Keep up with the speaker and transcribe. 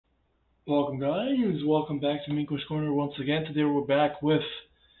Welcome, guys. Welcome back to Minko's Corner once again. Today we're back with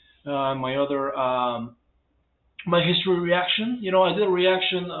my other my history reaction. I did a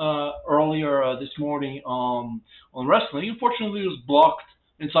reaction earlier this morning on wrestling. Unfortunately, it was blocked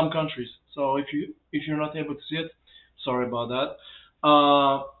in some countries. So if you're not able to see it, sorry about that.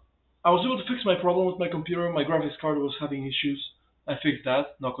 I was able to fix my problem with my computer. My graphics card was having issues. I fixed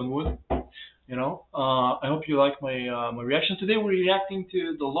that. Knock on wood. I hope you like my reaction. Today we're reacting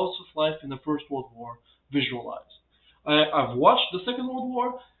to the loss of life in the First World War visualized. I've watched the Second World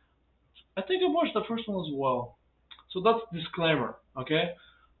War. I think I watched the first one as well. So that's disclaimer, okay?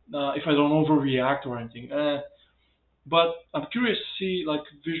 If I don't overreact or anything. But I'm curious to see, like,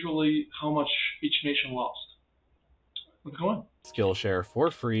 visually how much each nation lost. Let's go on. Skillshare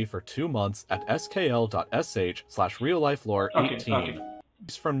for free for 2 months at skl.sh/reallifelore18. Okay.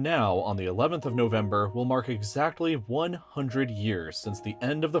 From now, on the 11th of November, will mark exactly 100 years since the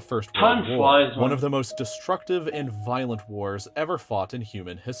end of the First World Time War, flies, one man. of the most destructive and violent wars ever fought in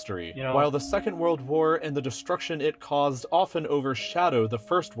human history. You know. While the Second World War and the destruction it caused often overshadow the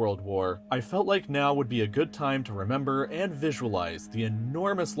First World War, I felt like now would be a good time to remember and visualize the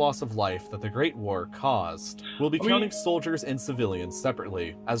enormous loss of life that the Great War caused. We'll be counting soldiers and civilians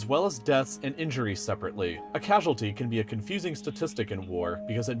separately, as well as deaths and injuries separately. A casualty can be a confusing statistic in war,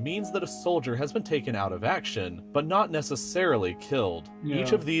 because it means that a soldier has been taken out of action, but not necessarily killed. Yeah.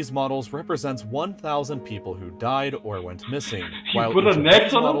 Each of these models represents 1,000 people who died or went missing, while put each a of X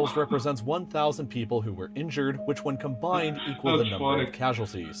these on them? models represents 1,000 people who were injured, which when combined equal the That's number funny. of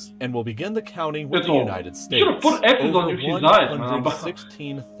casualties. And we'll begin the counting with That's the all. United You States. should've put X's on Over his eyes, man.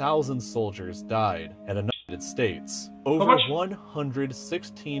 116,000 soldiers died, and the United States. Over much?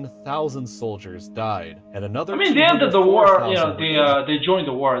 116,000 soldiers died, and another. I mean, they ended the war. 204,000 They joined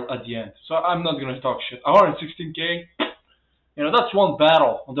the war at the end. So I'm not gonna talk shit. 116K. That's one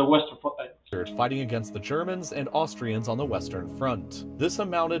battle on the Western Front. fighting against the Germans and Austrians on the Western Front. This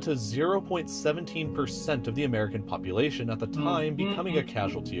amounted to 0.17% of the American population at the time, becoming a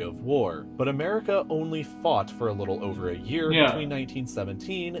casualty of war. But America only fought for a little over a year between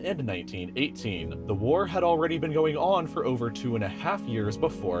 1917 and 1918. The war had already been going on for over 2.5 years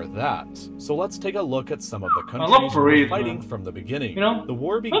before that. So let's take a look at some of the countries who were fighting from the beginning. The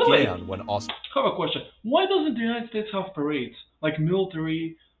war began when Austria... I have a question. Why doesn't the United States have parades? Like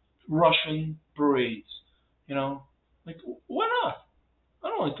military Russian parades? Why not? I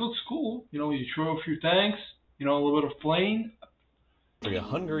don't know, it looks cool. You throw a few tanks, a little bit of plane.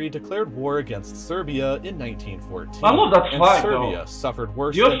 Hungary declared war against Serbia in 1914. I love that flag, and Serbia though. suffered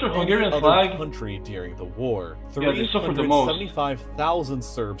worse The than any Austro-Hungarian other flag? country during the war. Yeah, they suffered the most. 375,000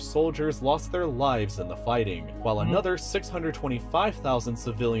 Serb soldiers lost their lives in the fighting, while another 625,000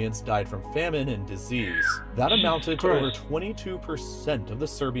 civilians died from famine and disease. That amounted to over 22% of the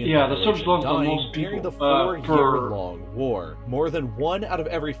Serbian population dying during the 4-year-long war. More than 1 out of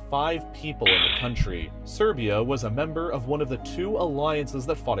every 5 people in the country. Serbia was a member of one of the 2 alliances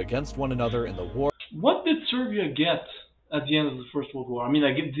that fought against one another in the war. What did Serbia get at the end of the First World War? I mean,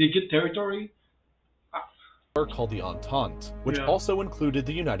 did they get territory? Called the Entente, which also included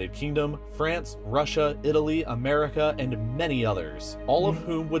the United Kingdom, France, Russia, Italy, America, and many others, all of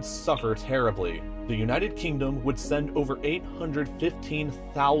whom would suffer terribly. The United Kingdom would send over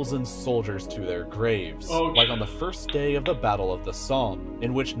 815,000 soldiers to their graves, like on the first day of the Battle of the Somme,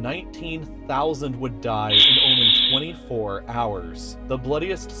 in which 19,000 would die in only 24 hours, the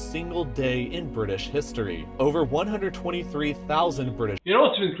bloodiest single day in British history. Over 123,000 British... You know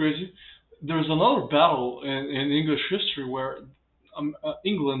what's been crazy? There's another battle in English history where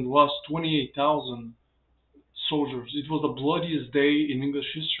England lost 28,000 soldiers. It was the bloodiest day in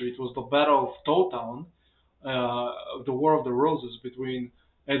English history. It was the Battle of Towtown, the War of the Roses between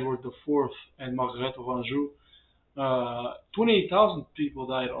Edward IV and Margaret of Anjou. 28,000 people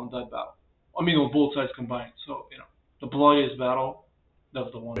died on that battle. I mean, on both sides combined. So, the bloodiest battle. That's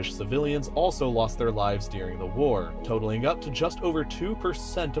the one. British civilians also lost their lives during the war, totaling up to just over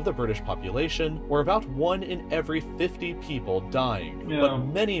 2% of the British population, or about 1 in every 50 people dying. But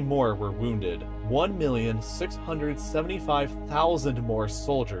many more were wounded. 1,675,000 more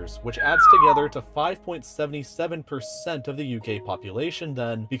soldiers, which adds together to 5.77% of the UK population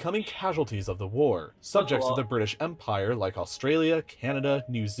then, becoming casualties of the war. Subjects of the British Empire like Australia, Canada,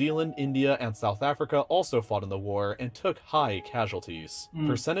 New Zealand, India, and South Africa also fought in the war and took high casualties.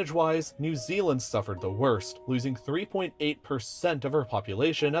 Percentage-wise, New Zealand suffered the worst, losing 3.8% of her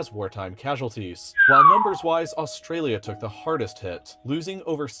population as wartime casualties, while numbers-wise Australia took the hardest hit, losing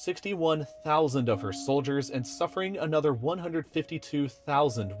over 61,000 1,000 of her soldiers and suffering another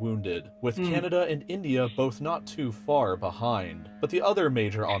 152,000 wounded, with Canada and India both not too far behind. But the other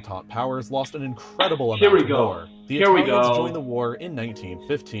major Entente powers lost an incredible amount more. The Italians joined the war in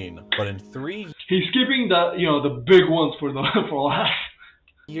 1915, but in 3 He's keeping the big ones for last.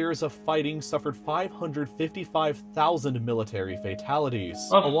 years of fighting suffered 555,000 military fatalities,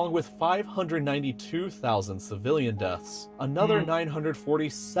 along with 592,000 civilian deaths. Another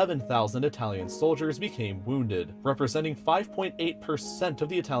 947,000 Italian soldiers became wounded, representing 5.8% of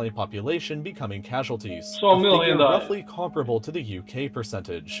the Italian population becoming casualties, so a figure roughly comparable to the UK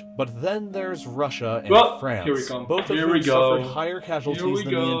percentage. But then there's Russia and France, both of whom suffered higher casualties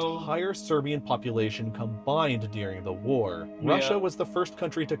than the entire Serbian population combined during the war. Russia was the first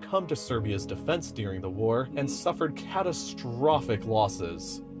country to come to Serbia's defense during the war and suffered catastrophic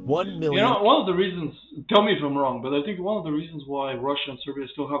losses. 1 million. One of the reasons, tell me if I'm wrong, but I think one of the reasons why Russia and Serbia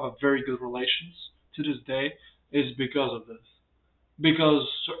still have a very good relations to this day is because of this. Because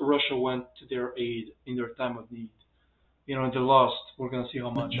Russia went to their aid in their time of need. And they lost. We're going to see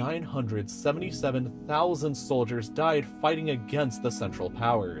how much. 977,000 soldiers died fighting against the Central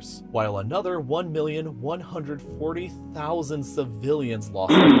Powers, while another 1,140,000 civilians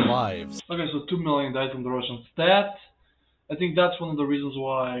lost their lives. Okay, so 2 million died from the Russians. I think that's one of the reasons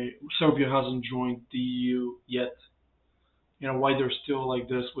why Serbia hasn't joined the EU yet. Why they're still like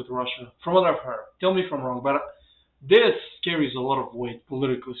this with Russia. From what I've heard. Tell me if I'm wrong, but this carries a lot of weight,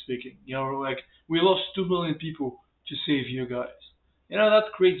 politically speaking. We lost 2 million people to save you guys.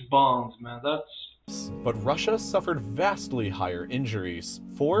 That creates bonds, man. But Russia suffered vastly higher injuries.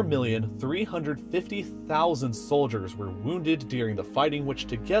 4,350,000 soldiers were wounded during the fighting, which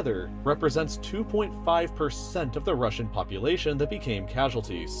together represents 2.5% of the Russian population that became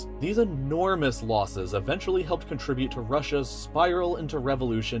casualties. These enormous losses eventually helped contribute to Russia's spiral into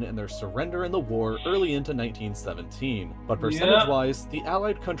revolution and their surrender in the war early into 1917. But percentage-wise, the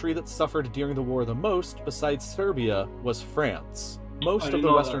Allied country that suffered during the war the most, besides Serbia, was France. Most of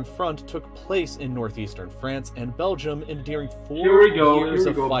the Western Front took place in northeastern France and Belgium, and during 4 years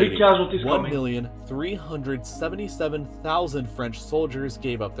of fighting, 1,377,000 French soldiers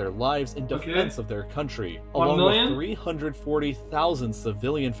gave up their lives in defense of their country, along with 340,000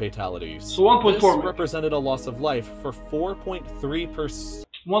 civilian fatalities. So 1.4 This represented a loss of life for 4.3%.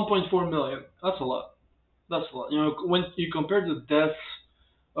 1.4 million. That's a lot. When you compare the deaths,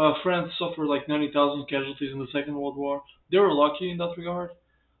 France suffered like 90,000 casualties in the Second World War. They were lucky in that regard,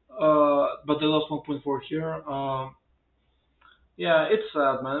 but they lost 1.4 here. It's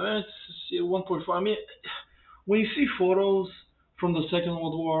sad, man. It's 1.4. When you see photos from the Second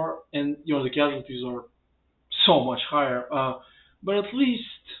World War, and the casualties are so much higher, but at least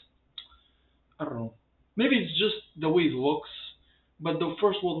I don't know. Maybe it's just the way it looks. But the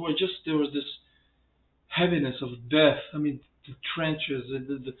First World War, there was this heaviness of death. The trenches,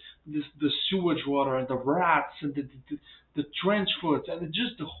 the sewage water, and the rats, and the trench foot, and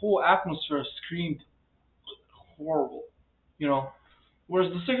just the whole atmosphere screamed horrible,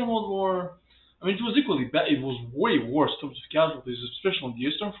 Whereas the Second World War, it was equally bad. It was way worse in terms of casualties, especially on the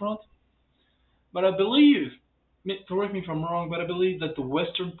Eastern Front. But I believe, correct me if I'm wrong, but I believe that the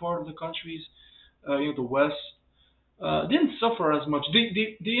western part of the countries, the West, didn't suffer as much.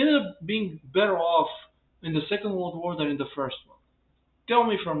 They ended up being better off in the Second World War than in the First one. Tell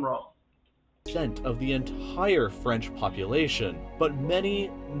me if I'm wrong. Of the entire French population, but many,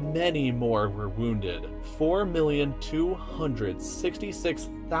 many more were wounded.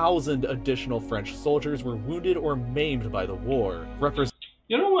 4,266,000 additional French soldiers were wounded or maimed by the war.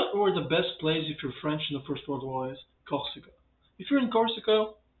 You know what were the best place if you're French in the First World War is? Corsica. If you're in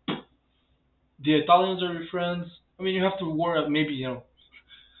Corsica, the Italians are your friends. You have to worry maybe,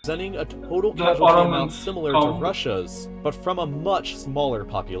 presenting a total casualty amount similar to Russia's, but from a much smaller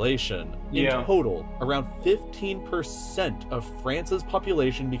population. In total, around 15% of France's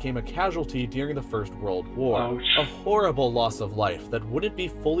population became a casualty during the First World War. Ouch. A horrible loss of life that wouldn't be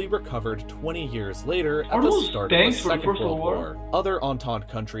fully recovered 20 years later at the start of the Second World War. Other Entente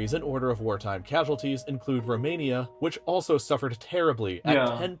countries in order of wartime casualties include Romania, which also suffered terribly at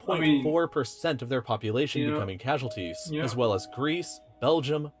 10.4% of their population becoming casualties, as well as Greece,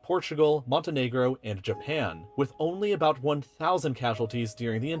 Belgium, Portugal, Montenegro, and Japan, with only about 1,000 casualties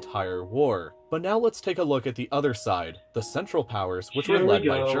during the entire war. But now let's take a look at the other side, the Central Powers, which were led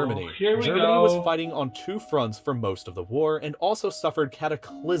by Germany. Germany was fighting on two fronts for most of the war and also suffered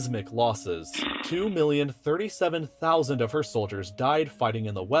cataclysmic losses. 2,037,000 of her soldiers died fighting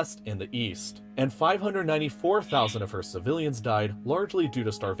in the west and the east, and 594,000 of her civilians died, largely due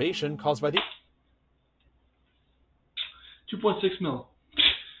to starvation caused by the 2.6 mil.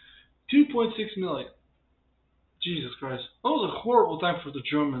 2.6 million. Jesus Christ. That was a horrible time for the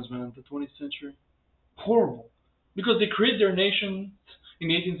Germans, man, the 20th century. Horrible. Because they created their nation in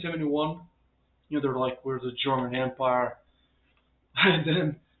 1871. You know, they're like, we're the German Empire. And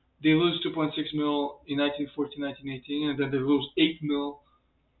then they lose 2.6 mil in 1914, 1918, and then they lose 8 mil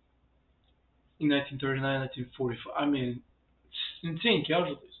in 1939, 1945. I mean, it's insane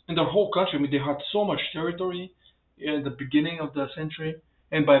casualties. And their whole country, I mean, they had so much territory in the beginning of the century.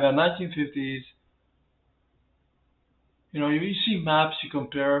 And by the 1950s, you know, you see maps, you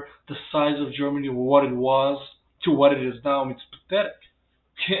compare the size of Germany, what it was, to what it is now. It's pathetic.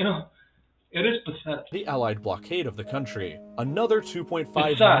 You know, it is pathetic. The Allied blockade of the country. Another It's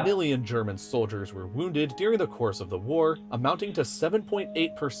 2.5 sad. million German soldiers were wounded during the course of the war, amounting to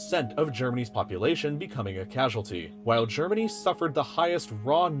 7.8% of Germany's population becoming a casualty. While Germany suffered the highest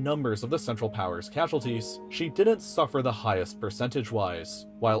raw numbers of the Central Powers casualties, she didn't suffer the highest percentage-wise.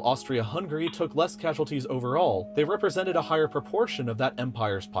 While Austria-Hungary took less casualties overall, they represented a higher proportion of that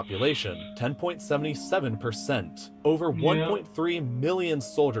empire's population, 10.77%. Over Yeah. 1.3 million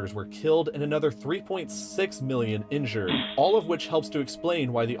soldiers were killed and another 3.6 million injured, all of which helps to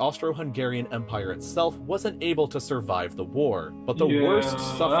explain why the Austro-Hungarian Empire itself wasn't able to survive the war. But the Yeah, worst that's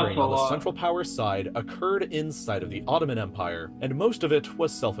suffering a on the lot. Central Powers side occurred inside of the Ottoman Empire, and most of it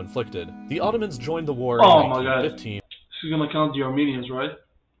was self-inflicted. The Ottomans joined the war in Oh my god. 1915. This is gonna count the Armenians, right?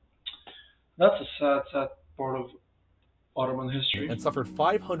 That's a sad, sad part of Ottoman history. And suffered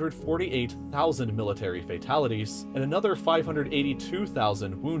 548,000 military fatalities and another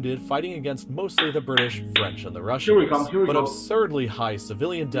 582,000 wounded fighting against mostly the British, French, and the Russians. Here we come, here we But go. absurdly high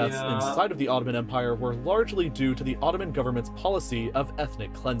civilian deaths Yeah. inside of the Ottoman Empire were largely due to the Ottoman government's policy of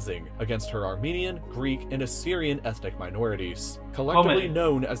ethnic cleansing against her Armenian, Greek, and Assyrian ethnic minorities. Collectively many?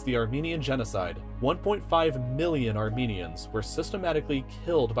 known as the Armenian Genocide, 1.5 million Armenians were systematically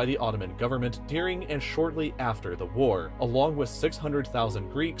killed by the Ottoman government during and shortly after the war, along with 600,000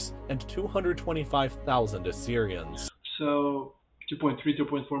 Greeks and 225,000 Assyrians. So 2.3,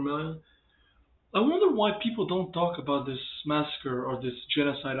 2.4 million. I wonder why people don't talk about this massacre or this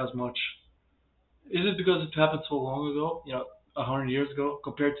genocide as much. Is it because it happened so long ago? You know, 100 years ago,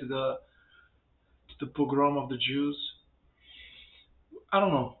 compared to the pogrom of the Jews? I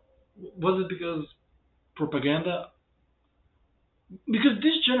don't know. Was it because propaganda? Because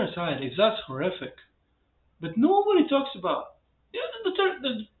this genocide is that horrific, but nobody talks about. Yeah,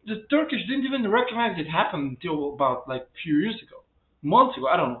 the Turkish didn't even recognize it happened until about like a few years ago, months ago.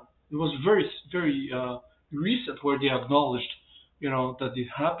 I don't know. It was very very recent where they acknowledged, you know, that it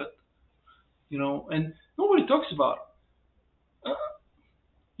happened. You know, and nobody talks about it.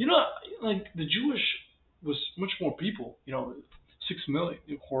 You know, like the Jewish was much more people. You know, 6 million.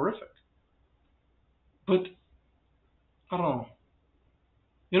 Horrific. But I don't know.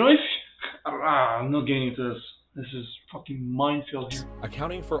 You know, if I'm not getting into this. This is fucking minefield here.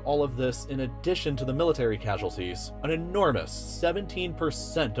 Accounting for all of this in addition to the military casualties, an enormous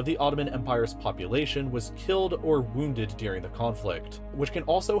 17% of the Ottoman Empire's population was killed or wounded during the conflict, which can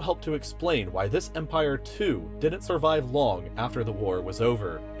also help to explain why this empire too didn't survive long after the war was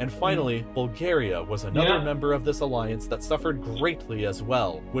over. And finally, Bulgaria was another member of this alliance that suffered greatly as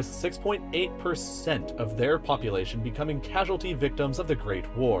well, with 6.8% of their population becoming casualty victims of the Great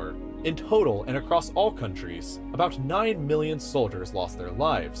War. In total, and across all countries, about 9 million soldiers lost their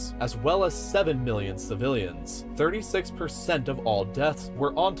lives, as well as 7 million civilians. 36% of all deaths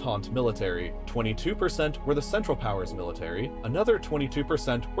were Entente military, 22% were the Central Powers military, another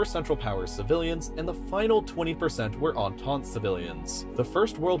 22% were Central Powers civilians, and the final 20% were Entente civilians. The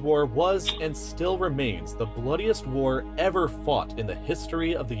First World War was, and still remains, the bloodiest war ever fought in the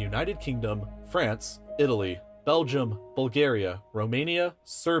history of the United Kingdom, France, Italy, Belgium, Bulgaria, Romania,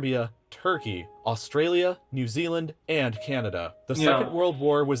 Serbia, Turkey, Australia, New Zealand, and Canada. The Second World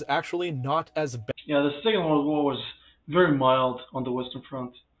War was actually not as bad. Yeah, the Second World War was very mild on the Western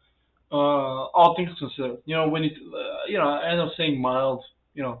Front. All things considered, you know, when it, you know, I end up saying mild,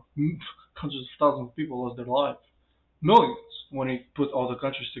 you know, hundreds of thousands of people lost their lives, millions when you put all the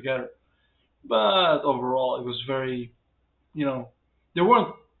countries together. But overall, it was very, you know, there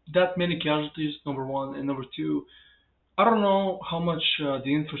weren't that many casualties. Number one, and number two, I don't know how much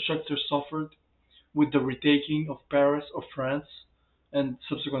the infrastructure suffered with the retaking of Paris, of France, and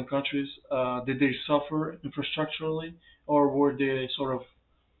subsequent countries. Did they suffer infrastructurally, or were they sort of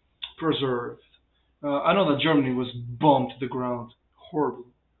preserved? I know that Germany was bombed to the ground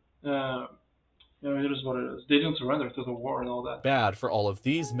horribly. Uh, You know, it is what it is. They didn't surrender to the war and all that. Bad for all of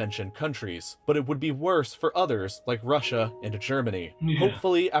these mentioned countries, but it would be worse for others like Russia and Germany. Yeah.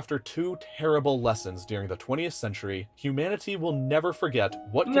 Hopefully, after two terrible lessons during the 20th century, humanity will never forget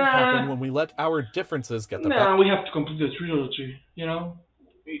what can happen Nah, when we let our differences get the best. nah, we have to complete the trilogy, you know?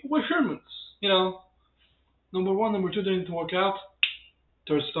 We're humans, you know? Number one, number two didn't work out.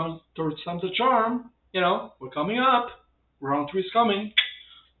 Third time's the charm, you know? We're coming up. Round three's coming.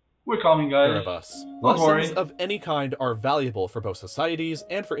 We're coming, guys. Of us. Don't Lessons worry. of any kind are valuable for both societies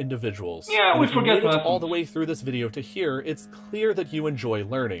and for individuals. Yeah, and we if you forget made it lessons. all the way through this video to here, it's clear that you enjoy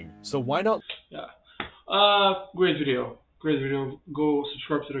learning. So why not Yeah. Great video. Great video. Go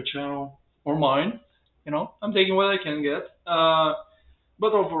subscribe to the channel or mine. You know, I'm taking what I can get.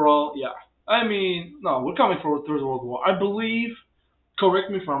 But overall, yeah. I mean, no, we're coming for a third world war. I believe. Correct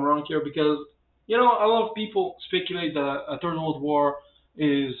me if I'm wrong here, because you know a lot of people speculate that a third world war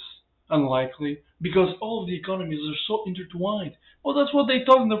is unlikely because all of the economies are so intertwined. Well, that's what they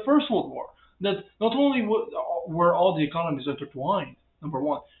thought in the First World War. That not only were all the economies intertwined, number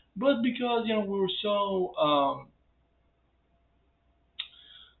one, but because you know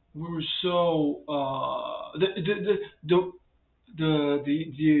the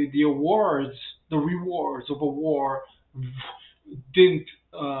the awards, the rewards of a war didn't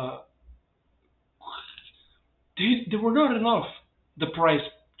they were not enough the price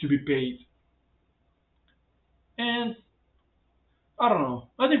to be paid. And I don't know.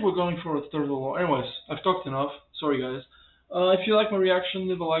 I think we're going for a third of war. Anyways, I've talked enough. Sorry guys. If you like my reaction,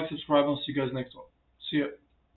 leave a like, subscribe, and I'll see you guys next one. See ya.